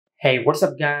Hey, what's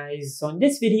up guys? So in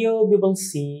this video, we will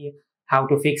see how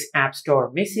to fix App Store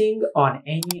missing on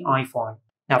any iPhone.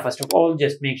 Now, first of all,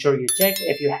 just make sure you check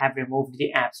if you have removed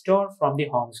the App Store from the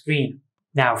home screen.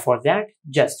 Now for that,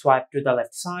 just swipe to the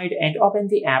left side and open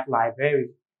the app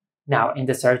library. Now in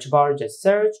the search bar, just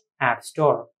search App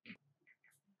Store.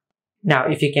 Now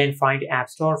if you can find App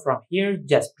Store from here,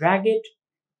 just drag it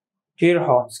to your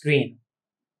home screen,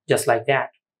 just like that.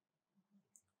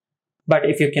 But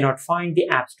if you cannot find the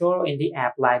App Store in the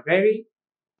app library,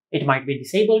 it might be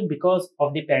disabled because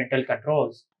of the parental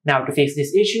controls. Now to fix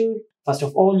this issue, first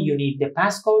of all, you need the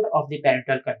passcode of the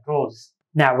parental controls.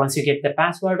 Now once you get the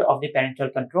password of the parental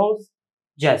controls,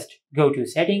 just go to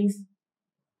Settings,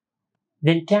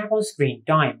 then tap on Screen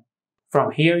Time.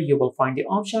 From here, you will find the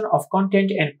option of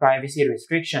Content and Privacy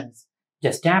Restrictions.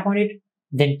 Just tap on it,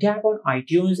 then tap on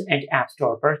iTunes and App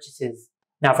Store Purchases.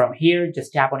 Now from here,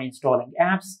 just tap on Installing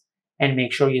Apps and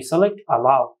make sure you select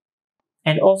Allow.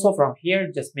 And also from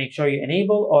here, just make sure you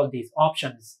enable all these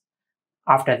options.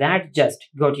 After that, just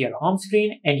go to your home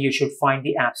screen and you should find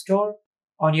the App Store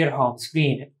on your home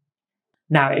screen.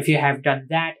 Now, if you have done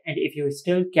that and if you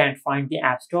still can't find the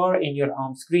App Store in your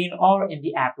home screen or in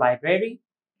the app library,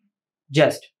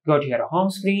 just go to your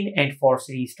home screen and force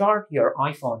restart your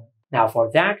iPhone. Now for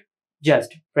that,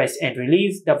 just press and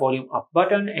release the volume up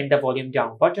button and the volume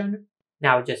down button.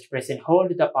 Now just press and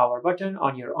hold the power button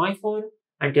on your iPhone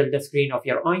until the screen of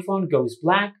your iPhone goes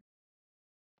black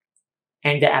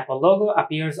and the Apple logo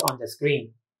appears on the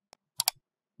screen.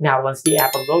 Now once the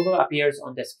Apple logo appears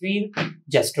on the screen,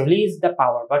 just release the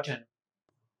power button.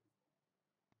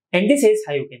 And this is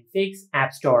how you can fix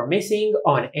App Store missing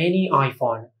on any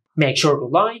iPhone. Make sure to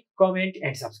like, comment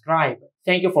and subscribe.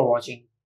 Thank you for watching.